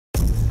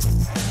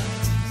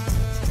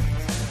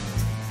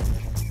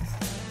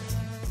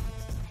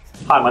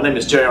Hi, my name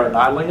is J.R.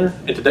 Neidlinger,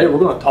 and today we're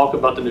going to talk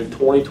about the new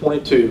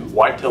 2022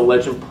 Whitetail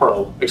Legend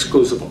Pro,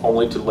 exclusive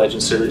only to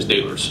Legend Series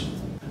dealers.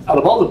 Out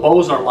of all the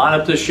bows in our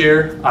lineup this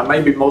year, I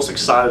may be most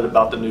excited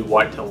about the new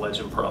Whitetail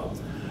Legend Pro.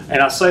 And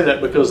I say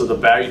that because of the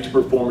value to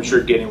performance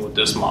you're getting with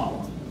this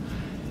model.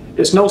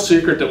 It's no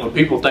secret that when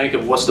people think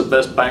of what's the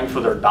best bang for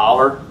their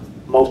dollar,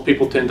 most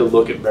people tend to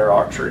look at Bear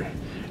Archery.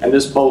 And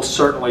this bow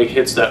certainly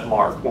hits that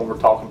mark when we're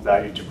talking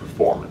value to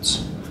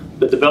performance.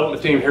 The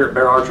development team here at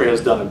Bear Archery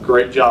has done a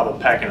great job of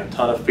packing a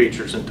ton of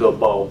features into a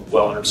bow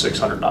well under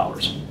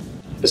 $600.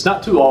 It's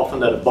not too often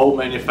that a bow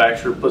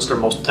manufacturer puts their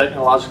most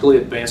technologically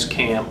advanced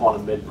cam on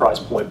a mid-price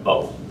point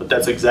bow, but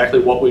that's exactly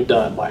what we've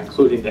done by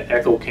including the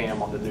EKO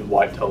Cam on the new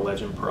Whitetail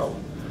Legend Pro.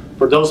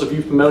 For those of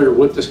you familiar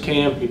with this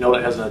cam, you know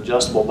it has an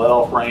adjustable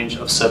let-off range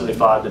of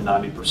 75 to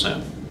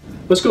 90%.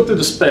 Let's go through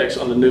the specs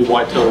on the new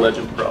Whitetail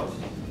Legend Pro.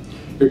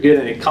 You're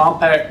getting a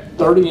compact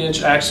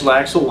 30-inch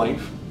axle-to-axle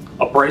length,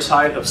 a brace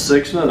height of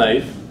 6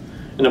 1/8,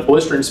 and a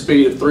blistering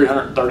speed of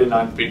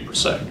 339 feet per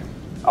second.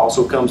 It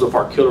also comes with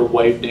our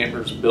KillerWave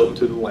dampeners built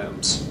into the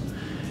limbs.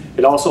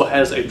 It also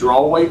has a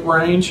draw weight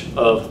range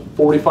of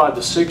 45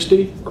 to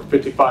 60 or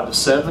 55 to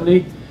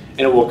 70, and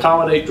it will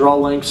accommodate draw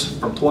lengths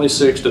from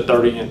 26 to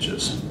 30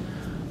 inches.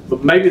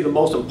 But maybe the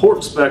most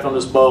important spec on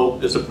this bow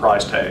is the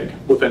price tag,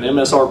 with an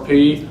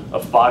MSRP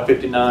of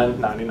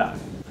 $559.99.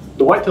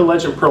 The Whitetail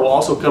Legend Pro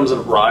also comes in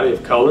a variety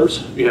of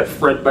colors. You have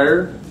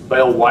Threadbare,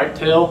 Veil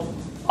Whitetail,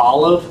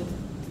 Olive,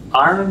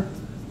 Iron,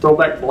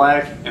 Throwback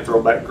Black, and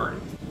Throwback Green.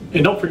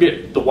 And don't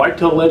forget, the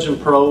Whitetail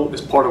Legend Pro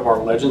is part of our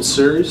Legend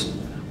series,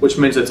 which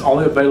means it's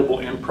only available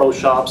in pro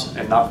shops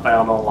and not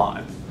found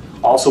online.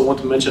 I also want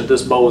to mention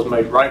this bow is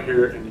made right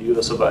here in the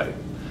US of A.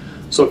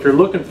 So if you're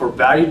looking for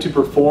value to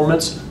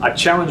performance, I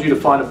challenge you to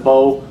find a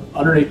bow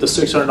underneath the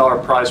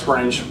 $600 price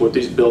range with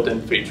these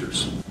built-in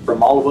features.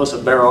 From all of us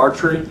at Bear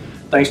Archery,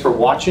 thanks for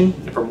watching,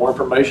 and for more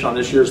information on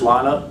this year's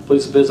lineup,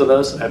 please visit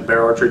us at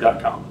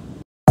beararchery.com.